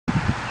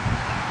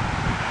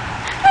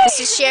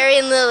This is Sherry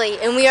and Lily,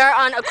 and we are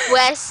on a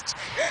quest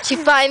to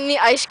find the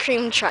ice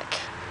cream truck.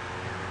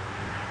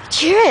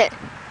 Hear it?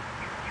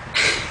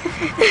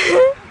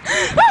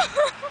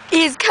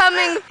 He's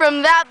coming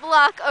from that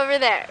block over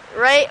there,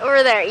 right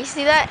over there. You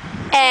see that?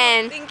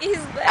 And I think he's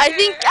there.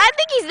 I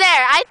think he's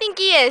there. I think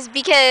he is,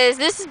 because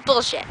this is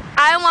bullshit.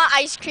 I want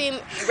ice cream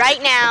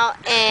right now,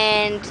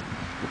 and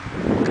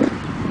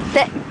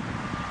that.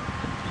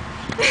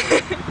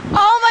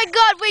 Oh my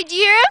God! Wait, do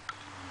you hear him?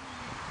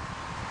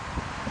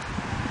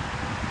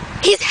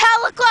 He's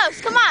hella close.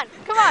 Come on,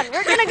 come on.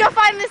 We're gonna go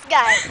find this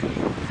guy.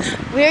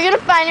 We're gonna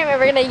find him and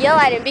we're gonna yell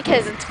at him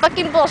because it's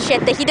fucking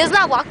bullshit that he does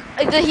not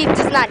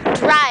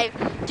drive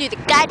through the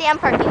goddamn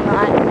parking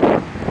lot.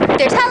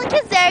 There's hella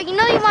kids there. You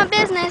know you want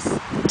business.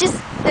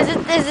 Just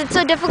is it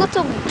so difficult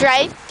to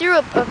drive through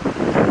a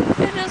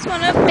I just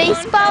want to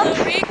baseball?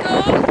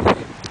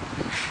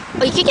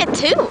 Oh, you could get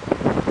two.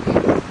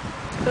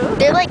 Ooh.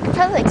 They're like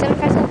probably like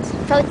 75 cents,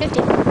 probably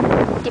 50.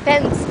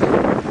 Depends.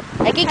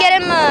 I could get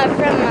him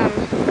from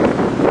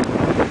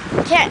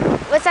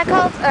what's that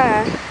called?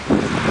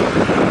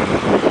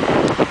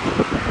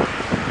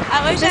 I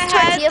wish I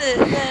had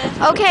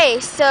the... Okay,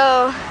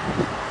 so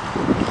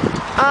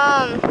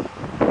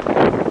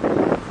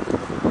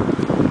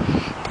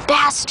the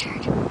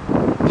bastard.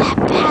 That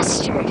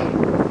bastard.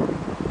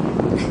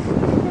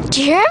 Do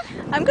you hear him?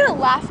 I'm gonna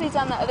laugh if he's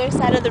on the other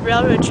side of the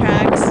railroad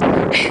tracks.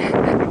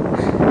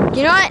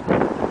 You know what?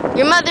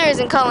 Your mother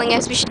isn't calling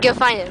us. We should go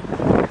find him.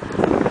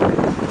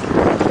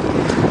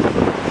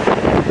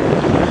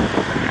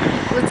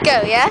 Let's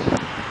go, yeah?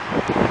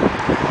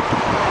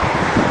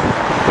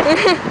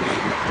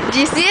 Do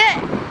you see it?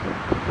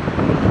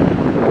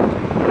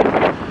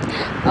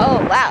 Oh,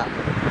 wow.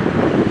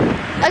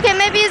 Okay,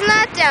 maybe he's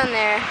not down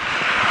there.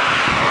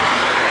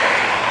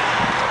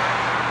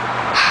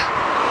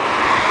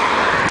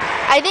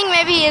 I think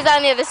maybe he is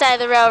on the other side of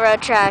the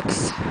railroad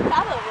tracks.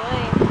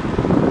 Probably.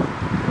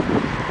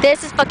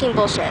 This is fucking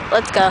bullshit.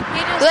 Let's go.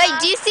 Wait,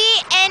 do you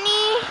see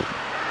any...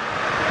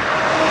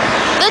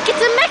 Look,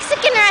 it's a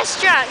Mexican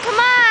restaurant. Come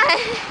on.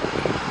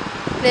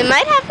 They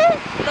might have it.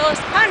 Los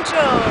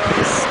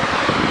Panchos.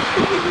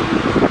 You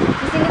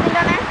see anything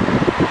down there?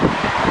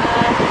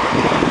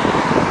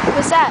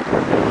 What's that?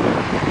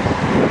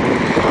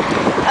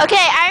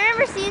 Okay, I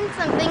remember seeing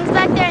some things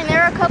back there, and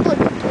there were a couple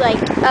of like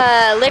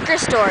liquor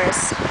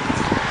stores.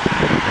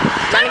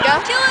 Wanna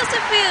go? Kill us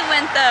if we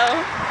went though.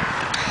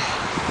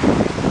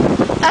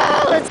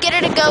 Oh, let's get her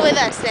to go with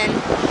us then.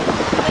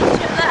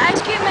 The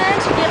ice cream man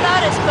should give out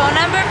his phone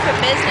number for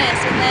business,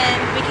 and then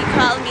we can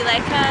call and be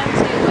like, come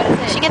to, what is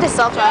it? She get a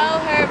cell phone.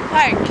 Joe Herb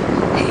Park.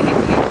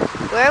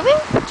 Where are we?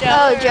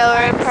 Joe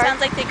Herb Park.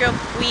 Sounds like they grow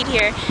weed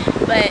here,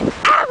 but...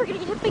 Ah, we're gonna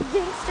get hit big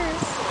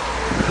gangsters.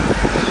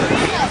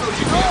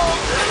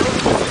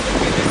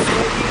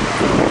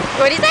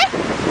 What do you say?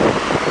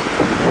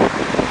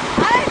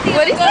 I think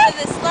we'll go to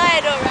the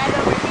slide right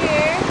over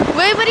here.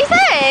 Wait, what do you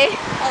say?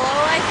 Hello,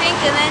 I think,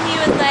 and then he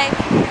was like,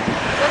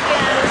 looking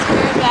at us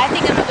weird, but I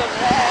think I'm gonna go over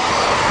there.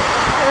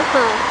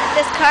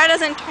 This car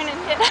doesn't turn and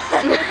hit us.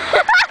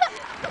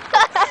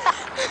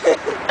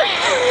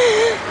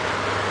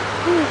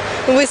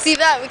 We see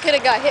that? We could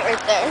have got hit right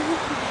there.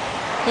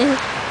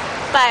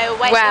 By a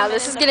white Wow, woman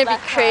this in is the gonna be black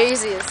car.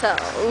 crazy as hell.